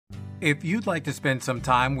If you'd like to spend some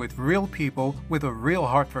time with real people with a real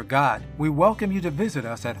heart for God, we welcome you to visit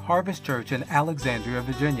us at Harvest Church in Alexandria,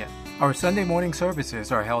 Virginia. Our Sunday morning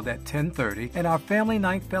services are held at 10:30, and our Family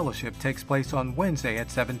Night Fellowship takes place on Wednesday at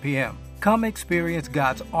 7 p.m. Come experience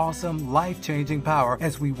God's awesome, life-changing power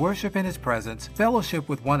as we worship in His presence, fellowship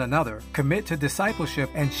with one another, commit to discipleship,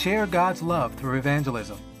 and share God's love through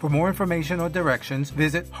evangelism. For more information or directions,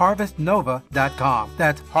 visit harvestnova.com.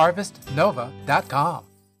 That's harvestnova.com.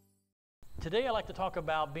 Today I'd like to talk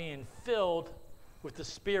about being filled with the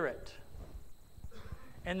Spirit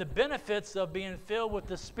and the benefits of being filled with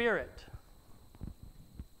the Spirit.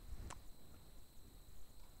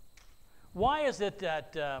 Why is it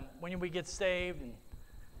that when we get saved and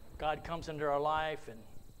God comes into our life and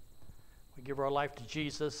we give our life to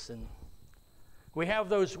Jesus and we have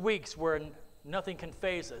those weeks where nothing can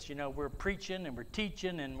faze us? You know, we're preaching and we're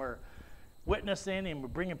teaching and we're witnessing and we're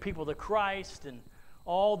bringing people to Christ and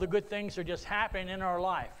all the good things are just happening in our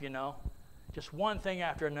life, you know. Just one thing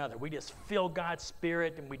after another. We just feel God's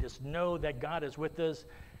Spirit and we just know that God is with us.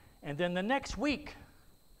 And then the next week,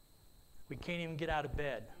 we can't even get out of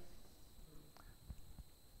bed.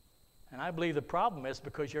 And I believe the problem is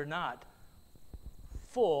because you're not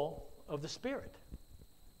full of the Spirit.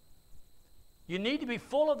 You need to be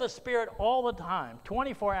full of the Spirit all the time,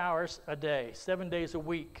 24 hours a day, 7 days a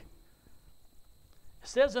week. It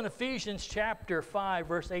says in Ephesians chapter 5,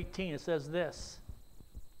 verse 18, it says this: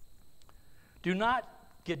 "Do not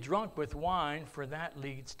get drunk with wine, for that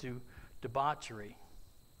leads to debauchery,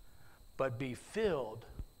 but be filled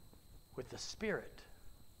with the Spirit."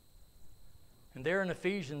 And there in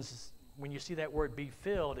Ephesians, when you see that word "be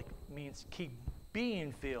filled," it means keep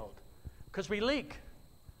being filled, because we leak.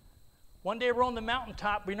 One day we're on the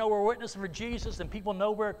mountaintop, we know we're witnessing for Jesus, and people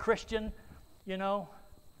know we're a Christian, you know.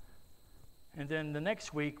 And then the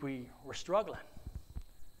next week, we're struggling.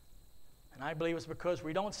 And I believe it's because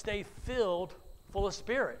we don't stay filled, full of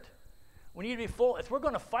Spirit. We need to be full. If we're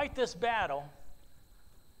going to fight this battle,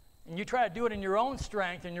 and you try to do it in your own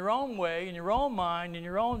strength, in your own way, in your own mind, in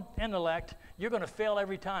your own intellect, you're going to fail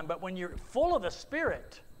every time. But when you're full of the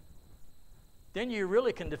Spirit, then you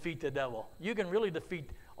really can defeat the devil. You can really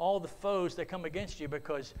defeat all the foes that come against you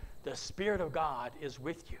because the Spirit of God is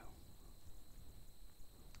with you.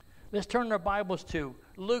 Let's turn our Bibles to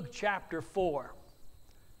Luke chapter 4.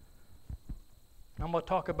 I'm going to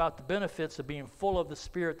talk about the benefits of being full of the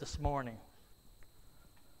Spirit this morning.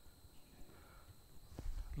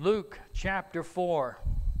 Luke chapter 4,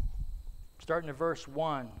 starting at verse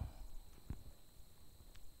 1.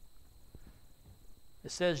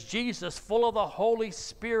 It says, "Jesus, full of the Holy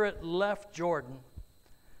Spirit, left Jordan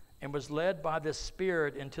and was led by the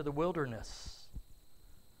Spirit into the wilderness,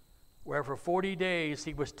 where for 40 days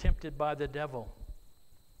he was tempted by the devil.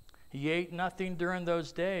 He ate nothing during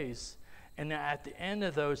those days, and at the end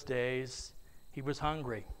of those days he was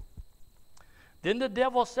hungry. Then the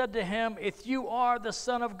devil said to him, 'If you are the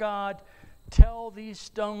Son of God, tell these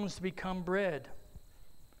stones to become bread.'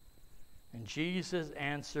 And Jesus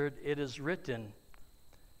answered, 'It is written,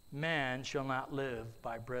 man shall not live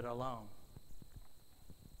by bread alone.'"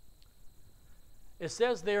 It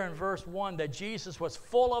says there in verse 1 that Jesus was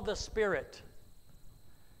full of the Spirit,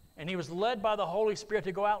 and he was led by the Holy Spirit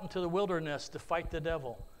to go out into the wilderness to fight the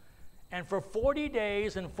devil. And for 40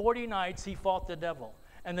 days and 40 nights he fought the devil.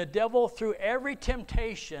 And the devil threw every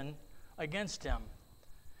temptation against him.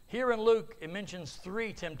 Here in Luke, it mentions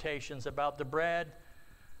 3 temptations about the bread,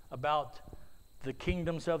 about the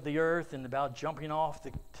kingdoms of the earth, and about jumping off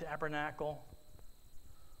the tabernacle.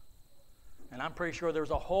 And I'm pretty sure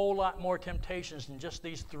there's a whole lot more temptations than just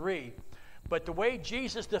these 3. But the way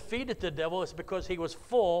Jesus defeated the devil is because he was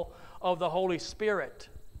full of the Holy Spirit.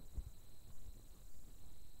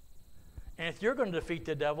 And if you're going to defeat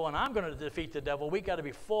the devil, and I'm going to defeat the devil, we got to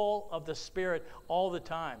be full of the Spirit all the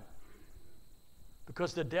time.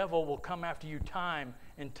 Because the devil will come after you time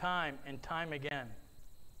and time and time again.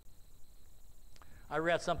 I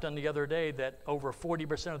read something the other day that over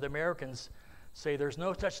 40% of the Americans say there's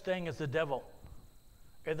no such thing as the devil,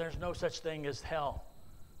 and there's no such thing as hell,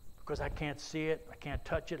 because I can't see it, I can't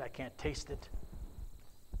touch it, I can't taste it.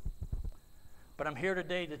 But I'm here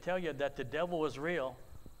today to tell you that the devil is real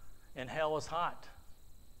and hell is hot.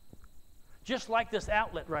 Just like this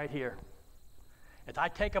outlet right here. If I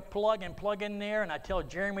take a plug and plug in there and I tell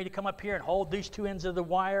Jeremy to come up here and hold these 2 ends of the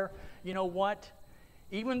wire, you know what?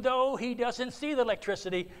 Even though he doesn't see the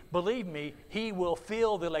electricity, believe me, he will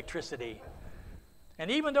feel the electricity. And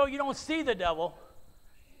even though you don't see the devil,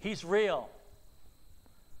 he's real.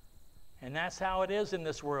 And that's how it is in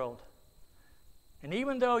this world. And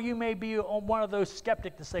even though you may be one of those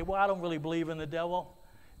skeptics to say, well, I don't really believe in the devil,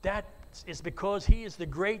 That is because he is the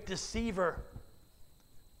great deceiver.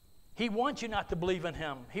 He wants you not to believe in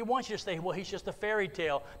him. He wants you to say, well, he's just a fairy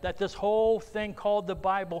tale, that this whole thing called the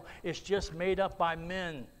Bible is just made up by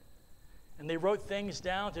men. And they wrote things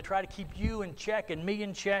down to try to keep you in check and me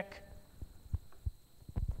in check.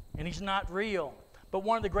 And he's not real. But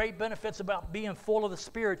one of the great benefits about being full of the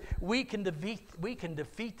Spirit, we can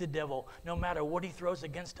defeat the devil no matter what he throws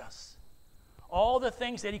against us. All the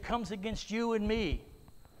things that he comes against you and me,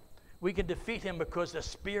 we can defeat him because the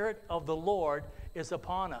Spirit of the Lord is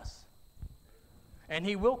upon us. And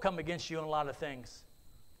he will come against you in a lot of things.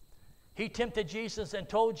 He tempted Jesus and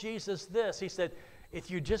told Jesus this. He said, if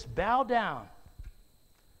you just bow down,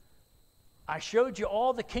 I showed you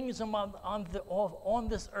all the kingdoms on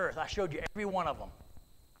this earth. I showed you every one of them.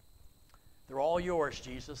 They're all yours,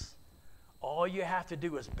 Jesus. All you have to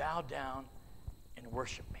do is bow down and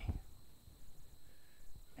worship me.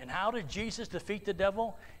 And how did Jesus defeat the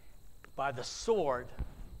devil? By the sword.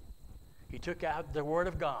 He took out the word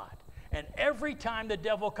of God. And every time the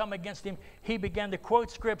devil come against him, he began to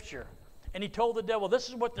quote Scripture. And he told the devil, this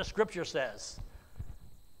is what the Scripture says.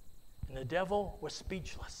 And the devil was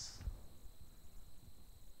speechless.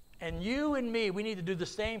 And you and me, we need to do the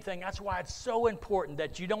same thing. That's why it's so important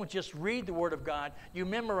that you don't just read the Word of God. You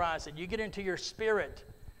memorize it. You get into your spirit.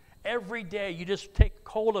 Every day, you just take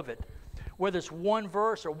hold of it. Whether it's one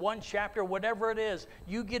verse or one chapter, whatever it is,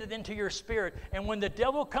 you get it into your spirit. And when the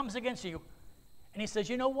devil comes against you, and he says,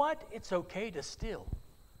 you know what? It's okay to steal.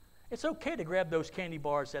 It's okay to grab those candy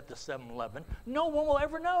bars at the 7-Eleven. No one will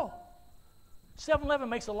ever know. 7-Eleven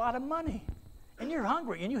makes a lot of money. And you're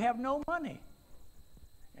hungry and you have no money.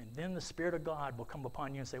 And then the Spirit of God will come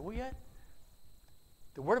upon you and say, well, yet,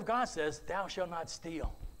 the Word of God says, thou shalt not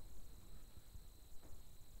steal.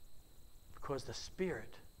 Because the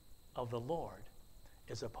Spirit of the Lord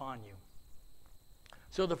is upon you.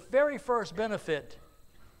 So the very first benefit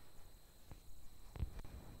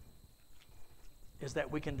is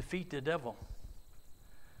that we can defeat the devil.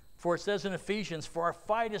 For it says in Ephesians, for our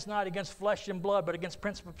fight is not against flesh and blood, but against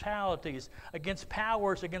principalities, against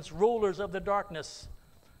powers, against rulers of the darkness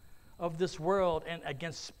of this world, and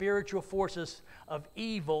against spiritual forces of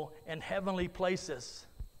evil in heavenly places.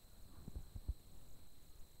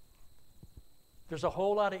 There's a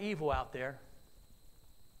whole lot of evil out there,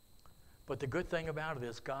 but the good thing about it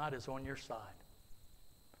is God is on your side.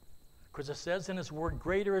 Because it says in His Word,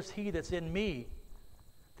 greater is He that's in me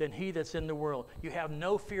than he that's in the world. You have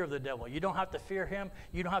no fear of the devil. You don't have to fear him.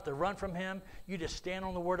 You don't have to run from him. You just stand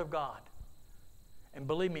on the Word of God. And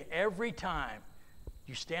believe me, every time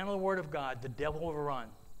you stand on the Word of God, the devil will run.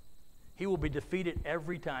 He will be defeated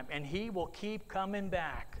every time, and he will keep coming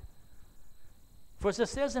back. For as it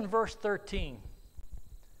says in verse 13,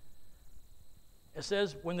 it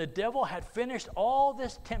says, when the devil had finished all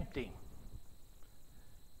this tempting,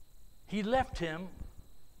 he left him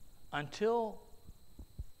until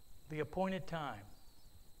the appointed time.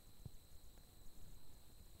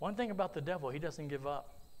 One thing about the devil, he doesn't give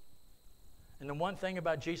up. And the one thing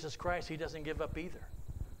about Jesus Christ, he doesn't give up either.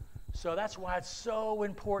 So that's why it's so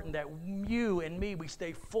important that you and me, we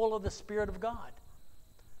stay full of the Spirit of God.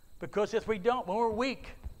 Because if we don't, when we're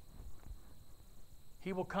weak,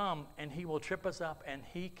 he will come and he will trip us up and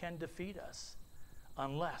he can defeat us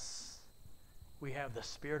unless we have the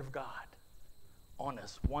Spirit of God on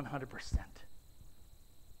us 100%.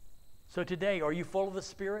 So today, are you full of the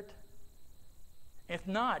Spirit? If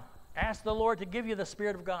not, ask the Lord to give you the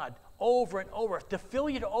Spirit of God over and over, to fill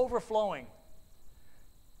you to overflowing.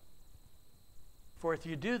 For if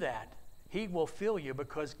you do that, he will fill you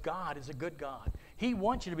because God is a good God. He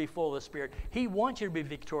wants you to be full of the Spirit. He wants you to be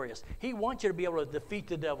victorious. He wants you to be able to defeat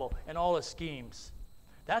the devil and all his schemes.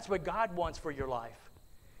 That's what God wants for your life.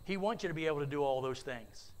 He wants you to be able to do all those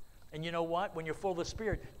things. And you know what? When you're full of the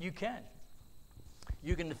Spirit, you can.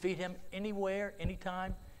 You can defeat him anywhere,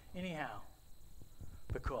 anytime, anyhow,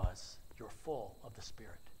 because you're full of the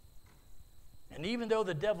Spirit. And even though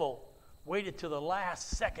the devil waited till the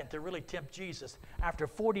last second to really tempt Jesus, after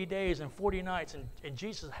 40 days and 40 nights, and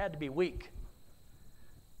Jesus had to be weak,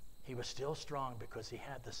 he was still strong because he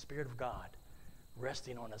had the Spirit of God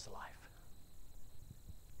resting on his life.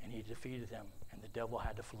 And he defeated him, and the devil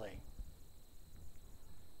had to flee.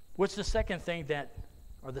 What's the second thing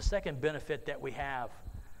or the second benefit that we have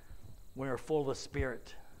when we're full of the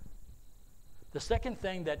Spirit? The second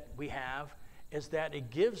thing that we have is that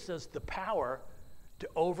it gives us the power to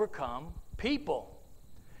overcome people.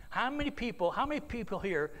 How many people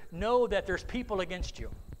here know that there's people against you?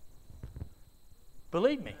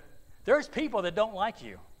 Believe me, there's people that don't like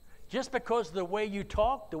you. Just because of the way you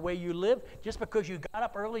talk, the way you live, just because you got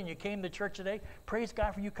up early and you came to church today, praise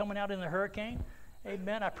God for you coming out in the hurricane.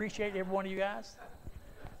 Amen. I appreciate every one of you guys.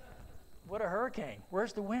 What a hurricane.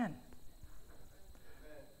 Where's the wind?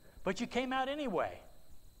 But you came out anyway.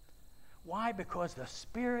 Why? Because the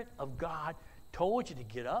Spirit of God told you to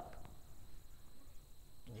get up,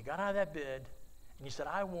 and you got out of that bed, and you said,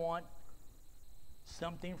 I want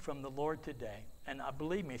something from the Lord today. And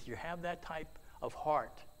believe me, if you have that type of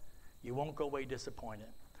heart, you won't go away disappointed.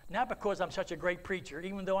 Not because I'm such a great preacher,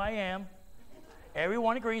 even though I am.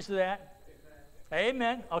 Everyone agrees to that.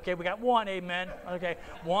 Amen. Okay, we got one amen. Okay,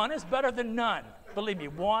 one is better than none. Believe me,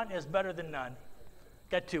 one is better than none.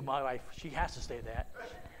 Got two. My wife, she has to say that.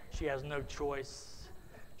 She has no choice.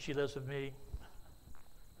 She lives with me.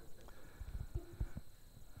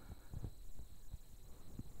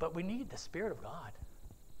 But we need the Spirit of God.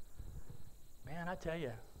 Man, I tell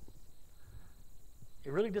you,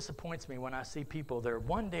 it really disappoints me when I see people there.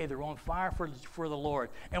 One day they're on fire for the Lord.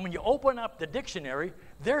 And when you open up the dictionary,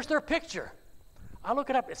 there's their picture. I look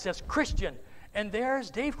it up. It says Christian. And there's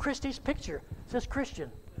Dave Christie's picture. It says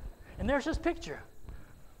Christian. And there's his picture.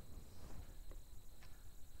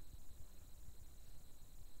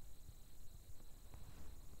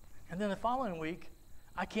 And then the following week,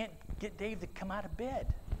 I can't get Dave to come out of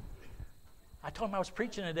bed. I told him I was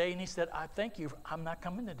preaching today, and he said, I thank you. I'm not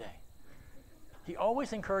coming today. He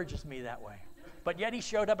always encourages me that way. But yet he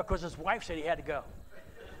showed up because his wife said he had to go.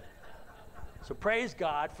 So praise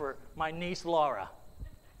God for my niece, Laura.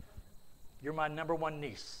 You're my number one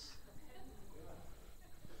niece.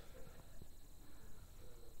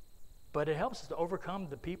 But it helps us to overcome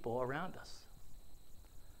the people around us.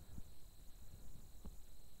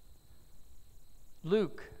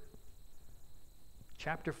 Luke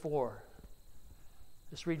chapter 4.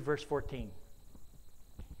 Let's read verse 14.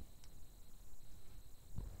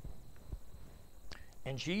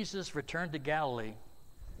 And Jesus returned to Galilee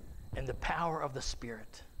in the power of the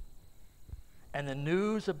Spirit. And the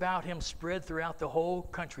news about him spread throughout the whole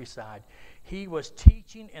countryside. He was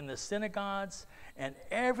teaching in the synagogues, and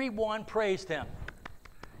everyone praised him,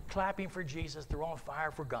 clapping for Jesus. They're on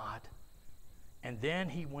fire for God. And then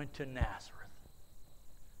he went to Nazareth,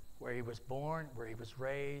 where he was born, where he was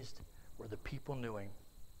raised, where the people knew him,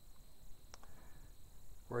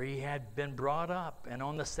 where he had been brought up. And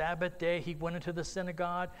on the Sabbath day, he went into the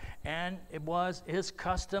synagogue, and it was his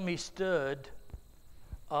custom. He stood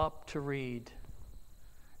up to read.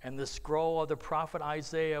 And the scroll of the prophet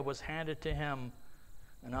Isaiah was handed to him.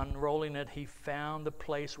 And unrolling it, he found the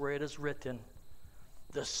place where it is written,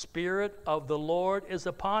 "The Spirit of the Lord is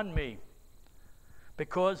upon me,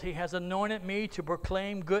 because he has anointed me to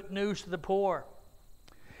proclaim good news to the poor.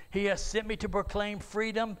 He has sent me to proclaim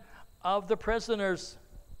freedom of the prisoners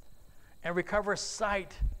and recover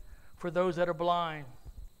sight for those that are blind,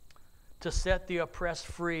 to set the oppressed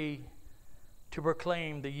free, to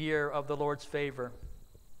proclaim the year of the Lord's favor."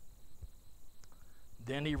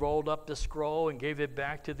 Then he rolled up the scroll and gave it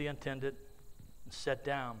back to the attendant and sat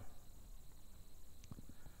down.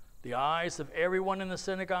 The eyes of everyone in the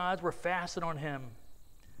synagogues were fastened on him.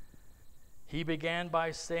 He began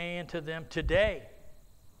by saying to them, "Today,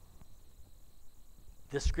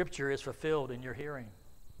 this scripture is fulfilled in your hearing."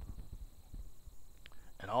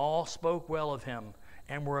 And all spoke well of him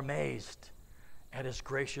and were amazed at his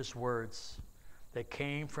gracious words that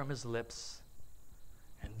came from his lips.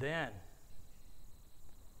 And then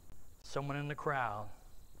someone in the crowd,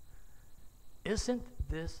 "Isn't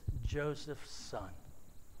this Joseph's son?"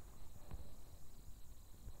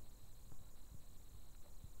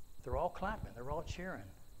 They're all clapping. They're all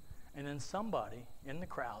cheering. And then somebody in the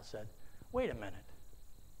crowd said, "Wait a minute.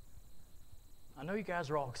 I know you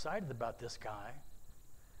guys are all excited about this guy.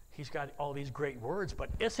 He's got all these great words, but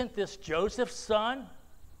isn't this Joseph's son?"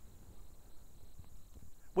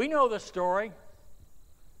 We know the story.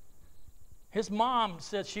 His mom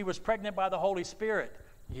said she was pregnant by the Holy Spirit.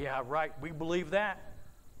 Yeah, right. We believe that.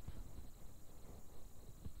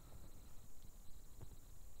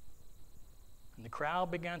 And the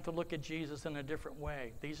crowd began to look at Jesus in a different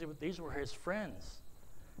way. These were his friends.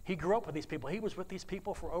 He grew up with these people. He was with these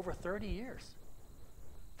people for over 30 years.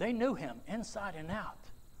 They knew him inside and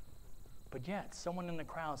out. But yet, someone in the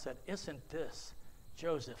crowd said, "Isn't this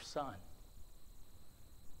Joseph's son?"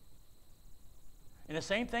 And the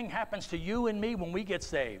same thing happens to you and me when we get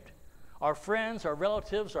saved. Our friends, our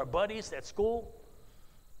relatives, our buddies at school.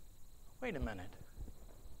 Wait a minute.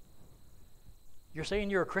 You're saying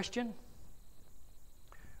you're a Christian?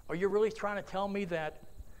 Are you really trying to tell me that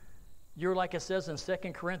you're like it says in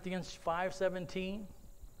 2 Corinthians 5:17?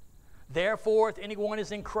 "Therefore, if anyone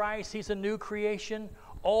is in Christ, he's a new creation.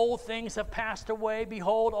 Old things have passed away.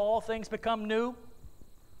 Behold, all things become new.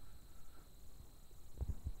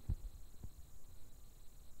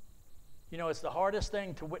 You know, it's the hardest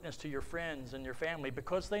thing to witness to your friends and your family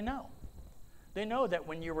because they know. They know that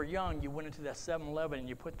when you were young, you went into that 7-Eleven and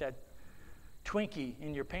you put that Twinkie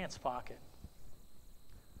in your pants pocket.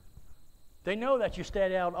 They know that you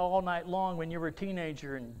stayed out all night long when you were a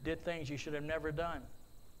teenager and did things you should have never done.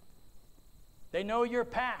 They know your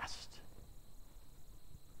past.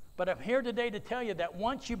 But I'm here today to tell you that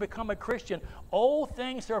once you become a Christian, old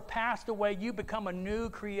things are passed away. You become a new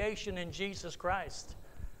creation in Jesus Christ.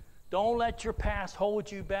 Don't let your past hold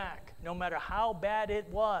you back, no matter how bad it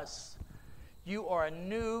was. You are a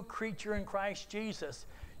new creature in Christ Jesus.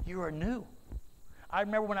 You are new. I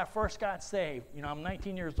remember when I first got saved. You know, I'm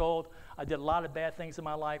 19 years old. I did a lot of bad things in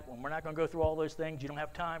my life. Well, we're not going to go through all those things. You don't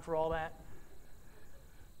have time for all that.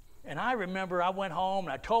 And I remember I went home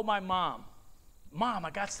and I told my mom, Mom,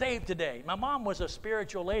 I got saved today. My mom was a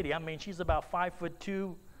spiritual lady. I mean, she's about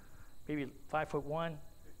 5'2", maybe 5'1".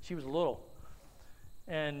 She was little.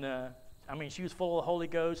 And, I mean, she was full of the Holy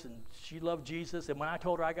Ghost, and she loved Jesus. And when I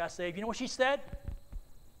told her I got saved, you know what she said?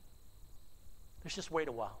 Let's just wait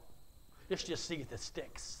a while. Let's just see if it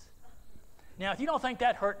sticks. Now, if you don't think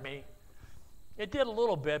that hurt me, it did a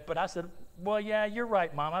little bit, but I said, well, yeah, you're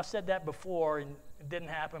right, Mom. I've said that before, and it didn't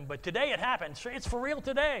happen. But today it happened. It's for real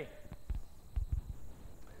today.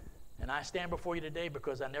 And I stand before you today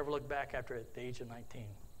because I never looked back after the age of 19.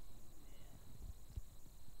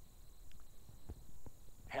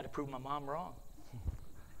 I had to prove my mom wrong.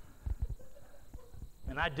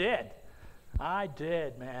 And I did. I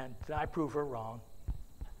did, man. I proved her wrong.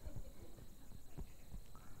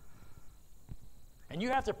 And you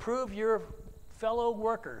have to prove your fellow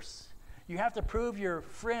workers. You have to prove your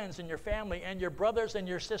friends and your family and your brothers and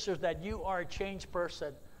your sisters that you are a changed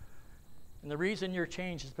person. And the reason you're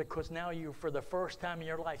changed is because now you, for the first time in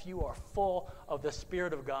your life, you are full of the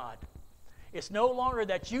Spirit of God. It's no longer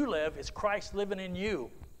that you live, it's Christ living in you.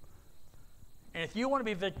 And if you want to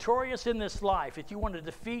be victorious in this life, if you want to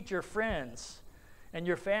defeat your friends and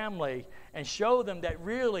your family and show them that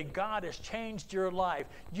really God has changed your life,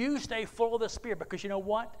 you stay full of the Spirit, because you know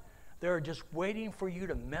what? They're just waiting for you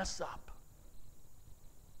to mess up.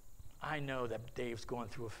 I know that Dave's going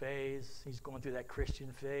through a phase. He's going through that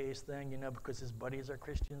Christian phase thing, you know, because his buddies are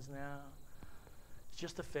Christians now. It's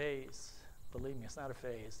just a phase. Believe me, it's not a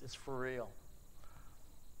phase. It's for real.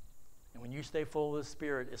 And when you stay full of the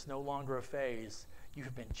Spirit, it's no longer a phase. You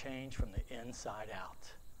have been changed from the inside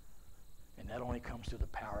out. And that only comes through the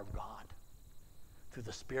power of God, through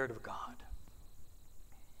the Spirit of God.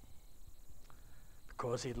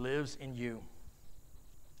 Because He lives in you.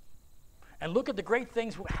 And look at the great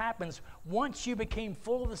things what happens once you became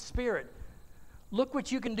full of the Spirit. Look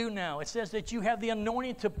what you can do now. It says that you have the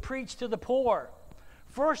anointing to preach to the poor.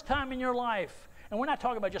 First time in your life. And we're not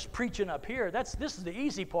talking about just preaching up here. This is the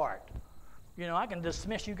easy part. You know, I can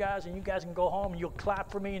dismiss you guys and you guys can go home and you'll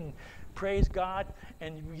clap for me and praise God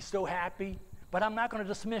and you'll be so happy. But I'm not going to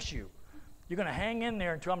dismiss you. You're going to hang in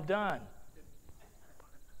there until I'm done.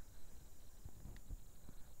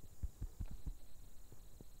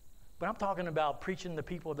 But I'm talking about preaching to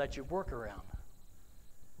people that you work around.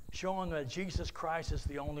 Showing that Jesus Christ is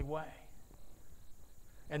the only way.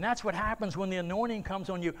 And that's what happens when the anointing comes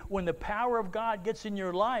on you. When the power of God gets in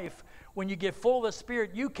your life, when you get full of the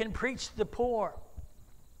Spirit, you can preach to the poor.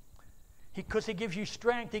 Because He gives you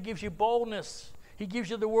strength. He gives you boldness. He gives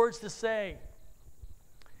you the words to say.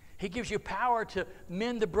 He gives you power to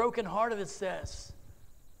mend the brokenhearted, it says.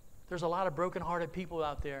 There's a lot of brokenhearted people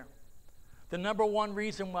out there. The number one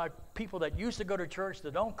reason why people that used to go to church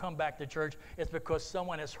that don't come back to church is because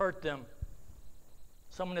someone has hurt them.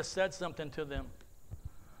 Someone has said something to them.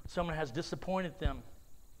 Someone has disappointed them.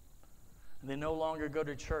 And they no longer go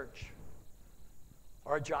to church.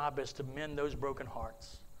 Our job is to mend those broken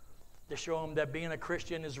hearts. To show them that being a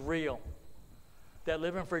Christian is real. That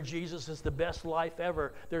living for Jesus is the best life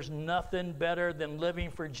ever. There's nothing better than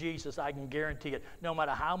living for Jesus, I can guarantee it. No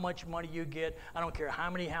matter how much money you get, I don't care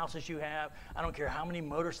how many houses you have, I don't care how many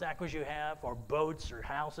motorcycles you have, or boats, or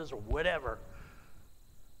houses, or whatever.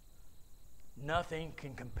 Nothing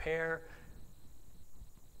can compare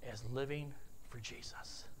as living for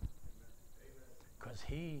Jesus. Because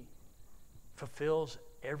He fulfills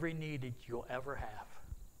every need that you'll ever have.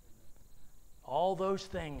 All those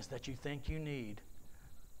things that you think you need,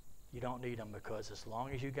 you don't need them, because as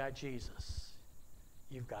long as you got Jesus,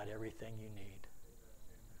 you've got everything you need.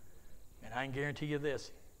 And I can guarantee you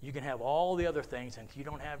this, you can have all the other things, and if you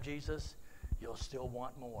don't have Jesus, you'll still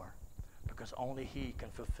want more, because only He can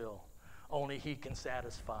fulfill. Only He can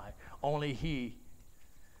satisfy. Only He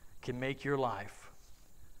can make your life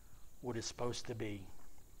what it's supposed to be.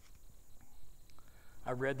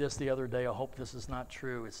 I read this the other day. I hope this is not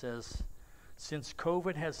true. It says, since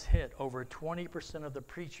COVID has hit, over 20% of the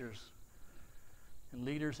preachers and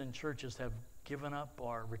leaders in churches have given up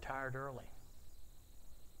or retired early.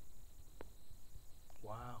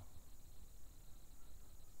 Wow.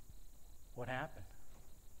 What happened?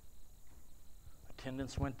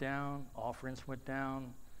 Attendance went down, offerings went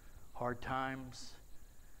down, hard times.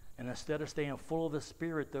 And instead of staying full of the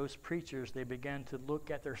Spirit, those preachers, they began to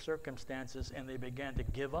look at their circumstances and they began to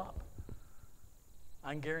give up.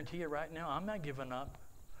 I can guarantee you right now, I'm not giving up.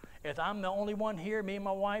 If I'm the only one here, me and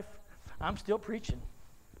my wife, I'm still preaching.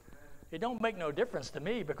 It don't make no difference to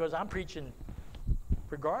me because I'm preaching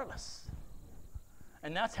regardless.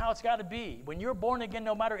 And that's how it's got to be. When you're born again,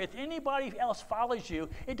 no matter if anybody else follows you,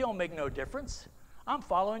 it don't make no difference. I'm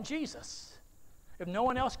following Jesus. If no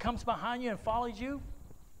one else comes behind you and follows you,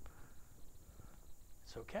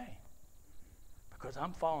 it's okay. Because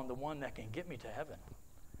I'm following the one that can get me to heaven,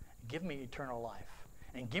 give me eternal life,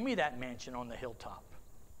 and give me that mansion on the hilltop.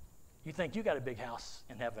 You think you got a big house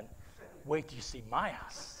in heaven. Wait till you see my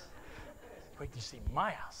house. Wait till you see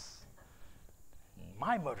my house.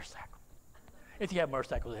 My motorcycle. If you have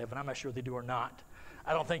motorcycles in heaven, I'm not sure if they do or not.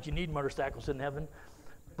 I don't think you need motorcycles in heaven,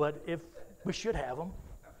 but if we should have them.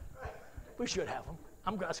 We should have them.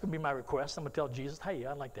 That's going to be my request. I'm going to tell Jesus, hey,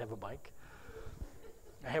 I'd like to have a bike.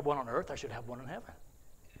 I have one on earth. I should have one in heaven.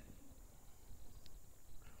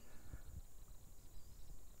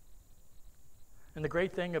 And the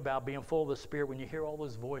great thing about being full of the Spirit, when you hear all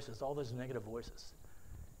those voices, all those negative voices,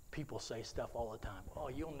 people say stuff all the time. Oh,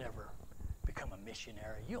 you'll never become a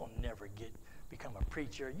missionary. You'll never become a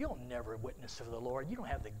preacher. You'll never witness for the Lord. You don't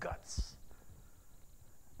have the guts.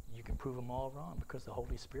 You can prove them all wrong because the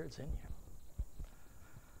Holy Spirit's in you.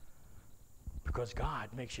 Because God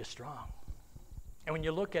makes you strong. And when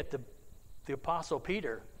you look at the Apostle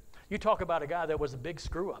Peter, you talk about a guy that was a big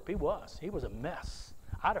screw-up. He was a mess.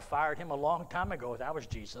 I'd have fired him a long time ago if I was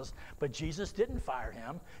Jesus, but Jesus didn't fire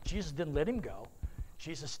him. Jesus didn't let him go.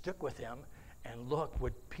 Jesus stuck with him, and look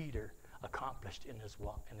what Peter accomplished in his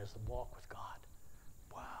walk with God.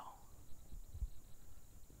 Wow.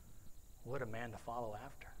 What a man to follow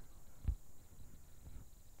after.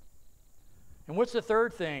 And what's the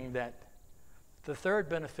third thing the third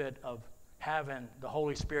benefit of having the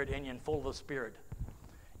Holy Spirit in you and full of the Spirit?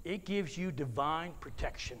 It gives you divine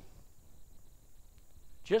protection.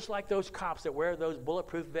 Just like those cops that wear those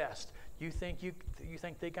bulletproof vests, you think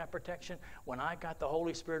they got protection? When I got the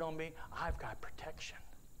Holy Spirit on me, I've got protection.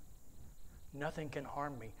 Nothing can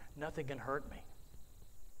harm me. Nothing can hurt me.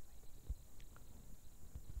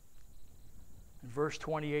 In verse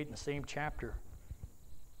 28 in the same chapter,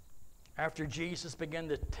 after Jesus began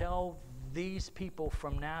to tell these people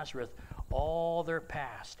from Nazareth all their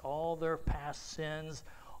past sins,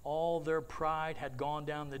 all their pride had gone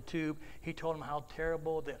down the tube, he told them how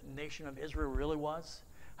terrible the nation of Israel really was,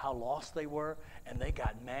 how lost they were, and they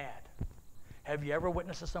got mad. Have you ever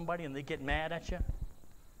witnessed to somebody and they get mad at you?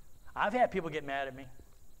 I've had people get mad at me.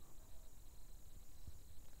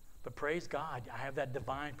 But praise God, I have that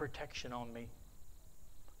divine protection on me.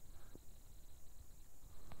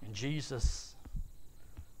 And Jesus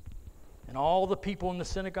and all the people in the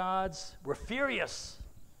synagogues were furious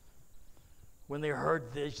when they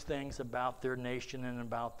heard these things about their nation and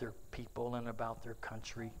about their people and about their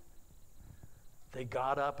country. They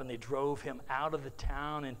got up and they drove him out of the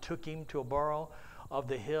town and took him to a borough of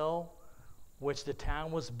the hill which the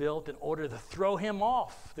town was built in order to throw him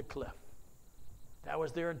off the cliff. That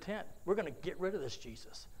was their intent. We're going to get rid of this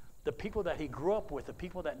Jesus. The people that he grew up with, the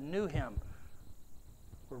people that knew him,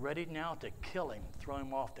 were ready now to kill him, throw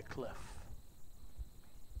him off the cliff.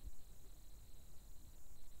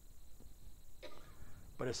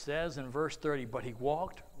 But it says in verse 30, but he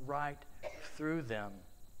walked right through them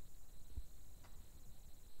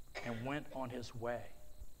and went on his way.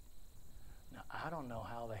 Now, I don't know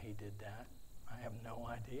how he did that. I have no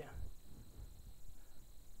idea.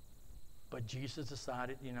 But Jesus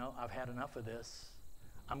decided, I've had enough of this.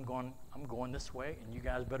 I'm going this way, and you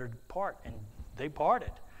guys better part. And they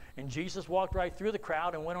parted. And Jesus walked right through the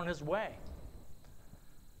crowd and went on his way.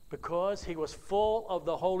 Because he was full of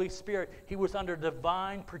the Holy Spirit. He was under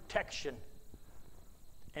divine protection.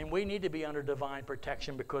 And we need to be under divine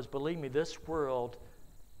protection because, believe me, this world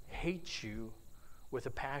hates you with a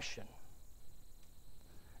passion.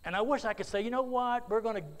 And I wish I could say, you know what, we're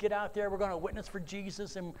going to get out there, we're going to witness for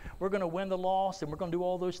Jesus, and we're going to win the lost, and we're going to do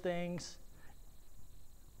all those things.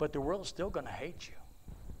 But the world's still going to hate you.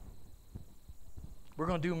 We're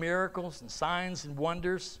going to do miracles and signs and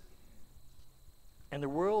wonders. And the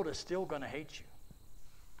world is still going to hate you.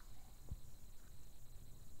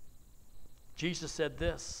 Jesus said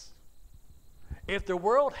this, if the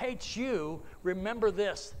world hates you, remember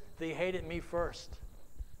this, they hated me first.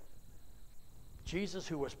 Jesus,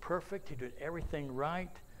 who was perfect, who did everything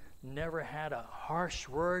right, never had a harsh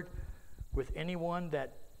word with anyone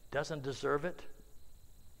that doesn't deserve it.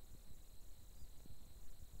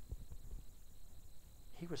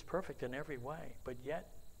 He was perfect in every way, but yet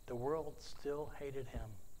the world still hated him.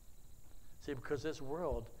 See, because this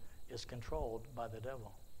world is controlled by the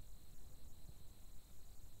devil.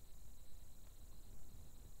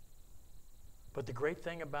 But the great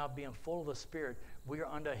thing about being full of the Spirit, we are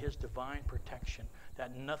under his divine protection,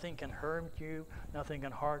 that nothing can hurt you, nothing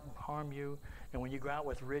can harm you. And when you go out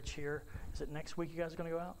with Rich here, is it next week you guys are going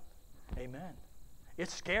to go out? Amen.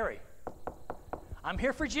 It's scary. I'm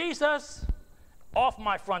here for Jesus. Off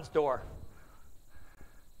my front door.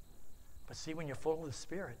 But see, when you're full of the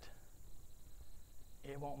Spirit,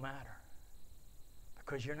 it won't matter.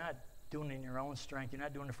 Because you're not doing it in your own strength. You're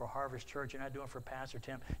not doing it for Harvest Church. You're not doing it for Pastor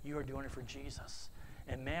Tim. You are doing it for Jesus.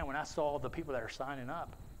 And man, when I saw the people that are signing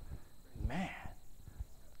up, man,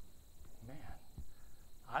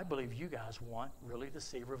 I believe you guys want really to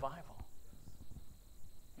see revival.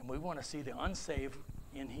 And we want to see the unsaved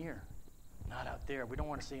in here, not out there. We don't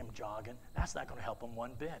want to see them jogging. That's not going to help them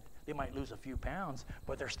one bit. They might lose a few pounds,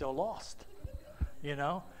 but they're still lost. You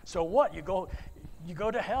know? So what? You go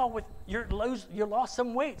to hell with you lost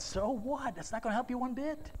some weight. So what? That's not going to help you one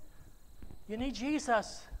bit. You need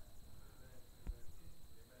Jesus.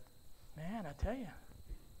 Man, I tell you,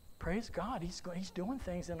 praise God. He's doing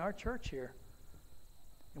things in our church here.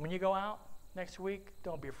 And when you go out next week,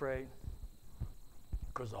 don't be afraid,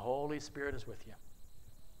 because the Holy Spirit is with you.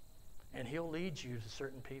 And he'll lead you to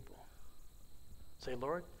certain people. Say,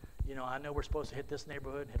 Lord, I know we're supposed to hit this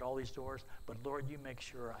neighborhood, hit all these doors, but Lord, you make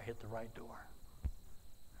sure I hit the right door.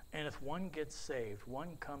 And if one gets saved,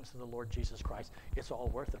 one comes to the Lord Jesus Christ, it's all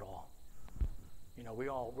worth it all.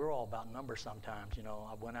 We're all about numbers sometimes.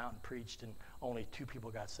 I went out and preached and only 2 people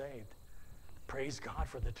got saved. Praise God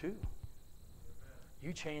for the 2. Amen.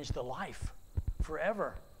 You changed the life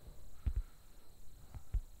forever.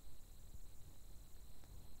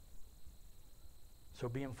 So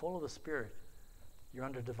being full of the Spirit, you're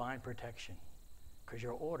under divine protection because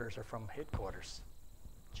your orders are from headquarters.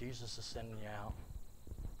 Jesus is sending you out.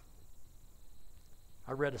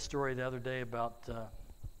 I read a story the other day about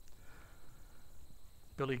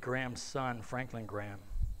Billy Graham's son, Franklin Graham.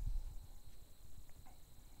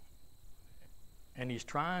 And he's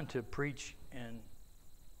trying to preach in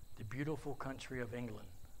the beautiful country of England.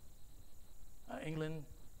 England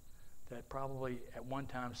that probably at one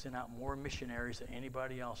time sent out more missionaries than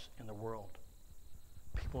anybody else in the world.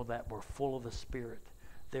 People that were full of the Spirit.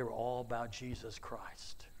 They were all about Jesus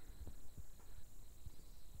Christ.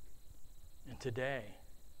 And today,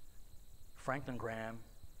 Franklin Graham,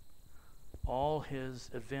 all his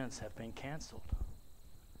events have been canceled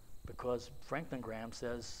because Franklin Graham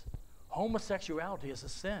says homosexuality is a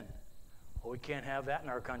sin. Well, we can't have that in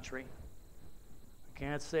our country. We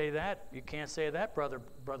can't say that. You can't say that, Brother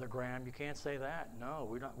Graham. You can't say that. No,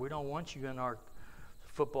 we don't want you in our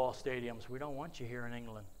football stadiums. We don't want you here in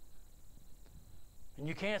England. And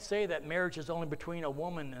you can't say that marriage is only between a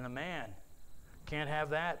woman and a man. Can't have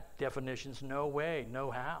that definitions. No way, no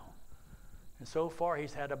how. And so far,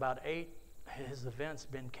 he's had about 8 his events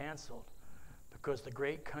been canceled because the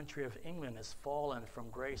great country of England has fallen from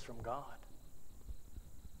grace from God.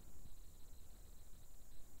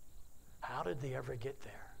 How did they ever get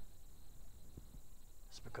there?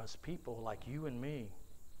 It's because people like you and me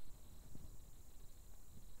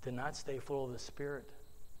did not stay full of the Spirit.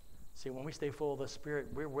 See, when we stay full of the Spirit,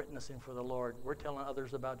 we're witnessing for the Lord. We're telling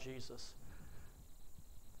others about Jesus.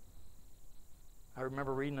 I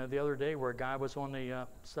remember reading the other day where a guy was on the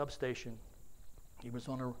substation. He was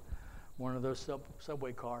on one of those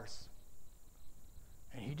subway cars.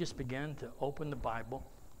 And he just began to open the Bible.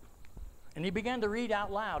 And he began to read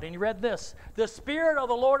out loud. And he read this: "The Spirit of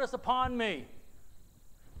the Lord is upon me."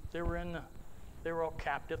 They were all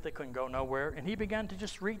captive. They couldn't go nowhere. And he began to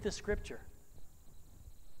just read the scripture.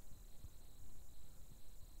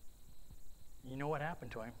 You know what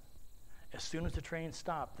happened to him? As soon as the train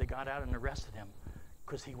stopped, they got out and arrested him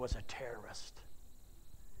because he was a terrorist.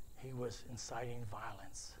 He was inciting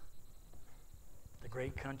violence. The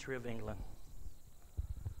great country of England.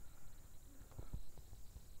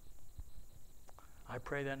 I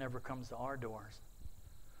pray that never comes to our doors.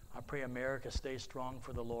 I pray America stays strong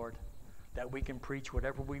for the Lord, that we can preach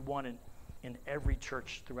whatever we want in every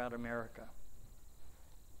church throughout America.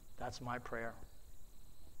 That's my prayer.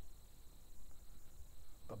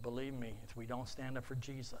 But believe me, if we don't stand up for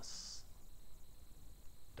Jesus,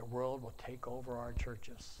 the world will take over our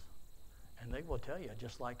churches. And they will tell you,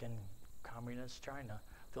 just like in communist China,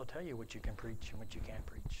 they'll tell you what you can preach and what you can't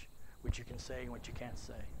preach, what you can say and what you can't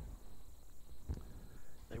say.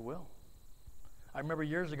 They will. I remember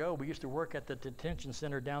years ago, we used to work at the detention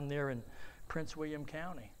center down there in Prince William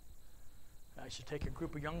County. I used to take a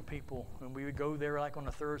group of young people, and we would go there like on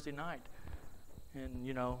a Thursday night. And,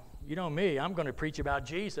 you know me, I'm going to preach about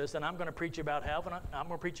Jesus, and I'm going to preach about heaven, and I'm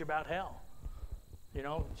going to preach about hell. You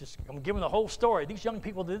know, just I'm giving the whole story. These young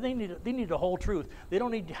people, they need the whole truth. They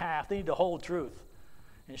don't need half, they need the whole truth.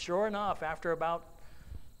 And sure enough, after about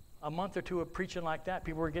a month or two of preaching like that,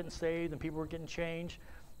 people were getting saved and people were getting changed.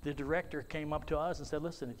 The director came up to us and said,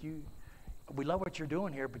 listen, we love what you're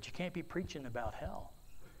doing here, but you can't be preaching about hell.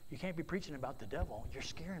 You can't be preaching about the devil. You're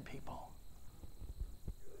scaring people.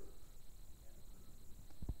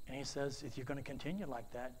 And he says, if you're going to continue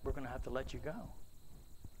like that, we're going to have to let you go.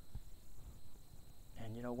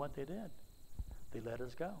 And you know what they did? They let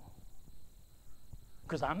us go.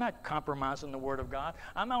 Because I'm not compromising the Word of God.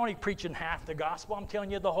 I'm not only preaching half the gospel. I'm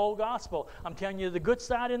telling you the whole gospel. I'm telling you the good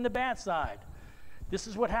side and the bad side. This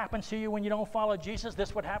is what happens to you when you don't follow Jesus. This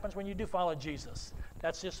is what happens when you do follow Jesus.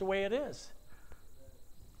 That's just the way it is.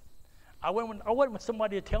 I wouldn't want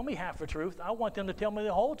somebody to tell me half the truth. I want them to tell me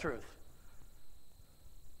the whole truth.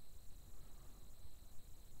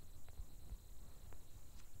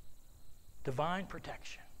 Divine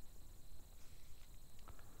protection.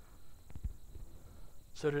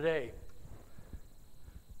 So today,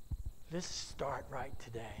 let's start right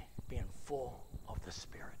today being full of the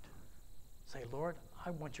Spirit. Say, Lord, I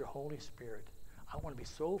want your Holy Spirit. I want to be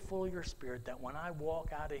so full of your Spirit that when I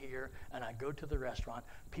walk out of here and I go to the restaurant,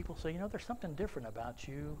 people say, there's something different about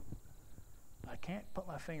you. I can't put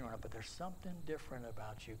my finger on it, but there's something different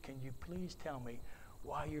about you. Can you please tell me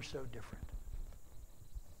why you're so different?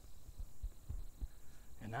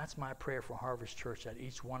 And that's my prayer for Harvest Church, that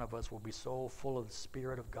each one of us will be so full of the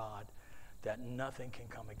Spirit of God that nothing can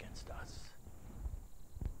come against us.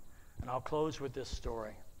 And I'll close with this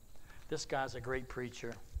story. This guy's a great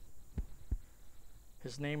preacher.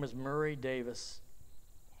 His name is Murray Davis.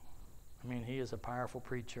 He is a powerful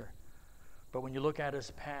preacher. But when you look at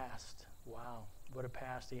his past, wow, what a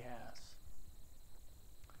past he has.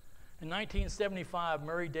 In 1975,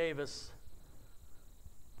 Murray Davis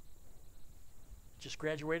just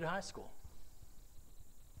graduated high school.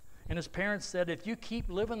 And his parents said, if you keep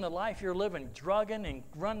living the life you're living, drugging and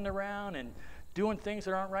running around and doing things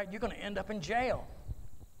that aren't right, you're going to end up in jail.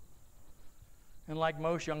 And like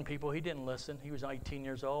most young people, he didn't listen. He was 18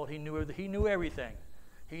 years old. He knew everything.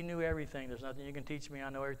 He knew everything. There's nothing you can teach me. I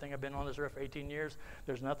know everything. I've been on this earth for 18 years.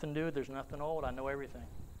 There's nothing new. There's nothing old. I know everything.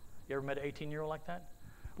 You ever met an 18-year-old like that?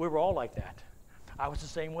 We were all like that. I was the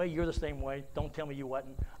same way. You're the same way. Don't tell me you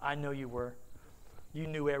wasn't. I know you were. You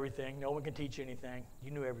knew everything. No one can teach you anything.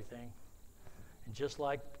 You knew everything. And just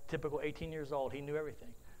like typical 18 years old, he knew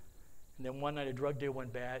everything. And then one night a drug deal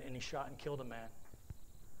went bad, and he shot and killed a man.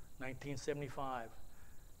 1975,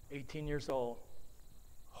 18 years old,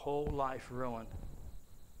 whole life ruined.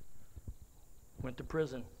 Went to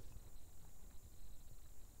prison.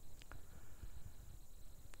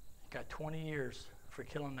 Got 20 years for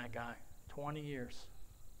killing that guy. 20 years.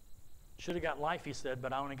 Should have got life, he said,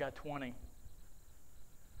 but I only got 20.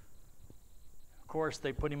 Of course,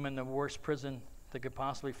 they put him in the worst prison they could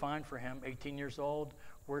possibly find for him. 18 years old,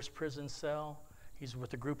 worst prison cell. He's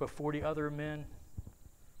with a group of 40 other men.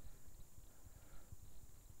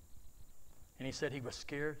 And he said he was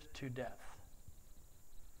scared to death.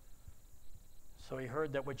 So he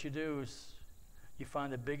heard that what you do is you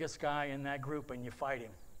find the biggest guy in that group and you fight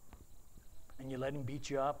him. And you let him beat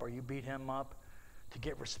you up or you beat him up to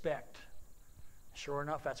get respect. Sure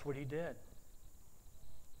enough, that's what he did.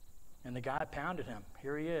 And the guy pounded him.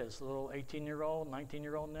 Here he is, a little 18-year-old,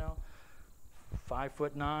 19-year-old now,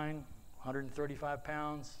 5'9", 135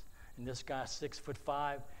 pounds. And this guy,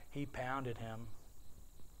 6'5", he pounded him.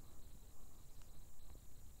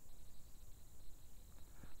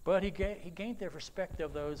 But he gained the respect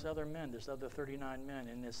of those other men, those other 39 men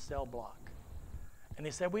in this cell block. And they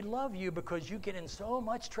said, we love you because you get in so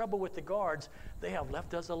much trouble with the guards, they have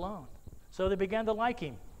left us alone. So they began to like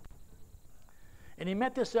him. And he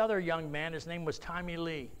met this other young man. His name was Tommy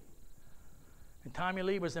Lee. And Tommy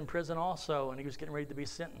Lee was in prison also, and he was getting ready to be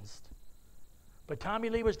sentenced. But Tommy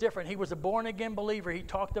Lee was different. He was a born-again believer. He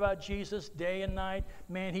talked about Jesus day and night.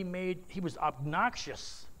 Man, he was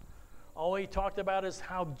obnoxious. All he talked about is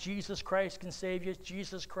how Jesus Christ can save you.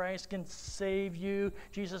 Jesus Christ can save you.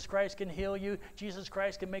 Jesus Christ can heal you. Jesus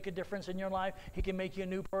Christ can make a difference in your life. He can make you a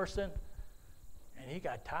new person. And he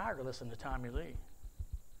got tired of listening to Tommy Lee.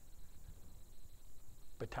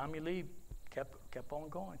 But Tommy Lee kept on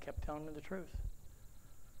going, kept telling him the truth.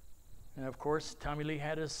 And of course, Tommy Lee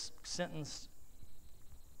had his sentence,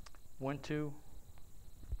 went to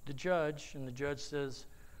the judge, and the judge says,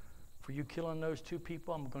 for you killing those two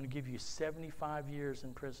people, I'm going to give you 75 years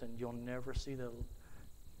in prison. You'll never see the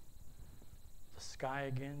sky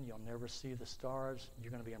again. You'll never see the stars.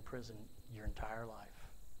 You're going to be in prison your entire life.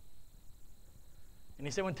 And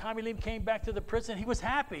he said when Tommy Lee came back to the prison, he was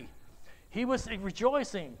happy. He was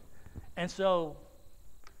rejoicing. And so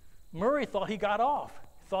Murray thought he got off.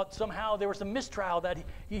 Thought somehow there was a mistrial that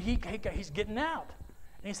he's getting out.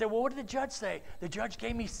 And he said, well, what did the judge say? The judge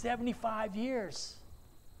gave me 75 years.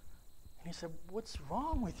 And he said, what's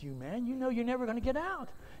wrong with you, man? You know you're never going to get out.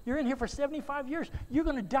 You're in here for 75 years. You're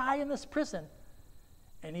going to die in this prison.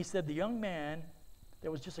 And he said the young man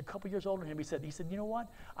that was just a couple years older than him, he said, you know what?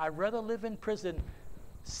 I'd rather live in prison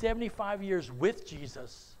 75 years with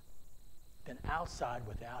Jesus than outside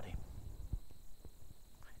without him.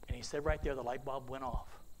 And he said right there, the light bulb went off.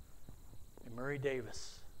 And Murray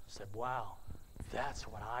Davis said, wow, that's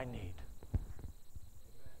what I need.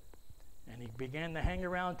 And he began to hang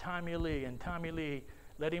around Tommy Lee, and Tommy Lee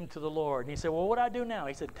led him to the Lord. And he said, well, what do I do now?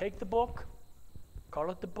 He said, take the book, call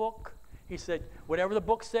it the book. He said, whatever the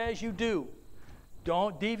book says, you do.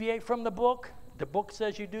 Don't deviate from the book. The book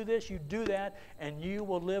says you do this, you do that, and you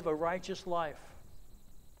will live a righteous life.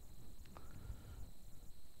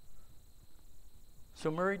 So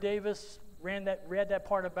Murray Davis read that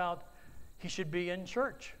part about he should be in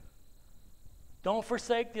church. Don't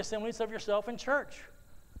forsake the assemblies of yourself in church.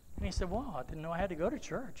 And he said, well, I didn't know I had to go to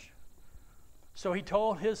church. So he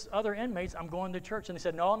told his other inmates, I'm going to church. And they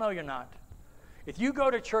said, no, you're not. If you go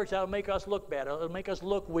to church, that'll make us look bad. It'll make us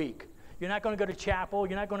look weak. You're not going to go to chapel.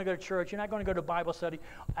 You're not going to go to church. You're not going to go to Bible study.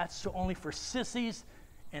 That's only for sissies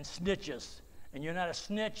and snitches. And you're not a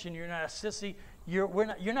snitch and you're not a sissy. You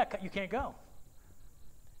can't go.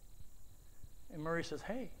 And Murray says,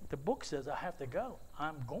 hey, the book says I have to go.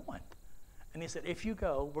 I'm going. And he said, if you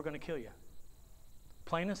go, we're going to kill you.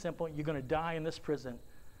 Plain and simple, you're going to die in this prison.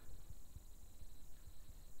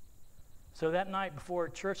 So that night before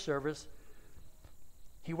church service,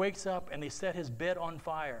 he wakes up and they set his bed on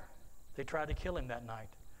fire. They tried to kill him that night.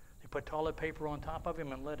 They put toilet paper on top of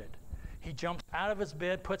him and lit it. He jumps out of his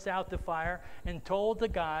bed, puts out the fire, and told the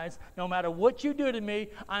guys, no matter what you do to me,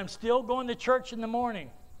 I'm still going to church in the morning.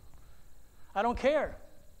 I don't care.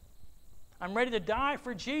 I'm ready to die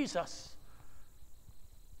for Jesus.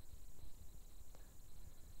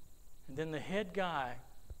 And then the head guy,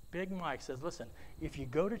 Big Mike, says, listen, if you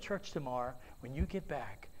go to church tomorrow, when you get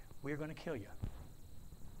back, we're going to kill you.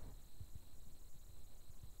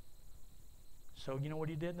 So you know what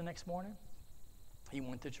he did the next morning? He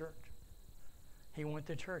went to church. He went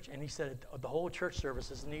to church, and he said the whole church service,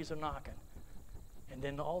 his knees are knocking. And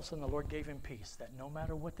then all of a sudden the Lord gave him peace, that no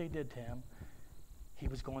matter what they did to him, he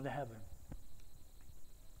was going to heaven.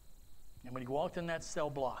 And when he walked in that cell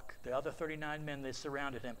block, the other 39 men, they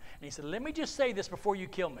surrounded him. And he said, let me just say this before you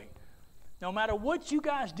kill me. No matter what you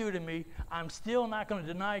guys do to me, I'm still not going to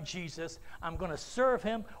deny Jesus. I'm going to serve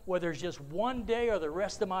him, whether it's just one day or the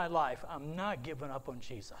rest of my life. I'm not giving up on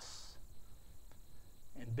Jesus.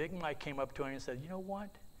 And Big Mike came up to him and said, you know what?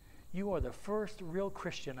 You are the first real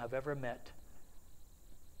Christian I've ever met.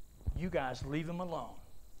 You guys leave him alone.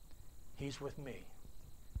 He's with me.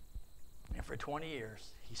 And for 20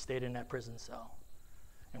 years, he stayed in that prison cell.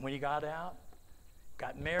 And when he got out,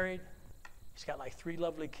 got married, he's got like 3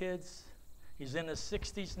 lovely kids. He's in his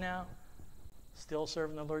 60s now, still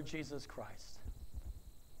serving the Lord Jesus Christ.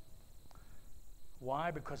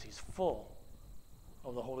 Why? Because he's full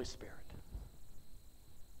of the Holy Spirit.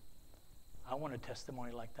 I want a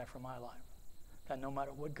testimony like that for my life. That no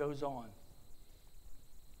matter what goes on,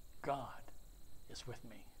 God is with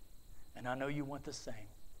me. And I know you want the same.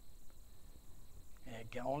 And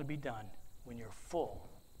it can only be done when you're full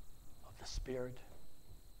of the Spirit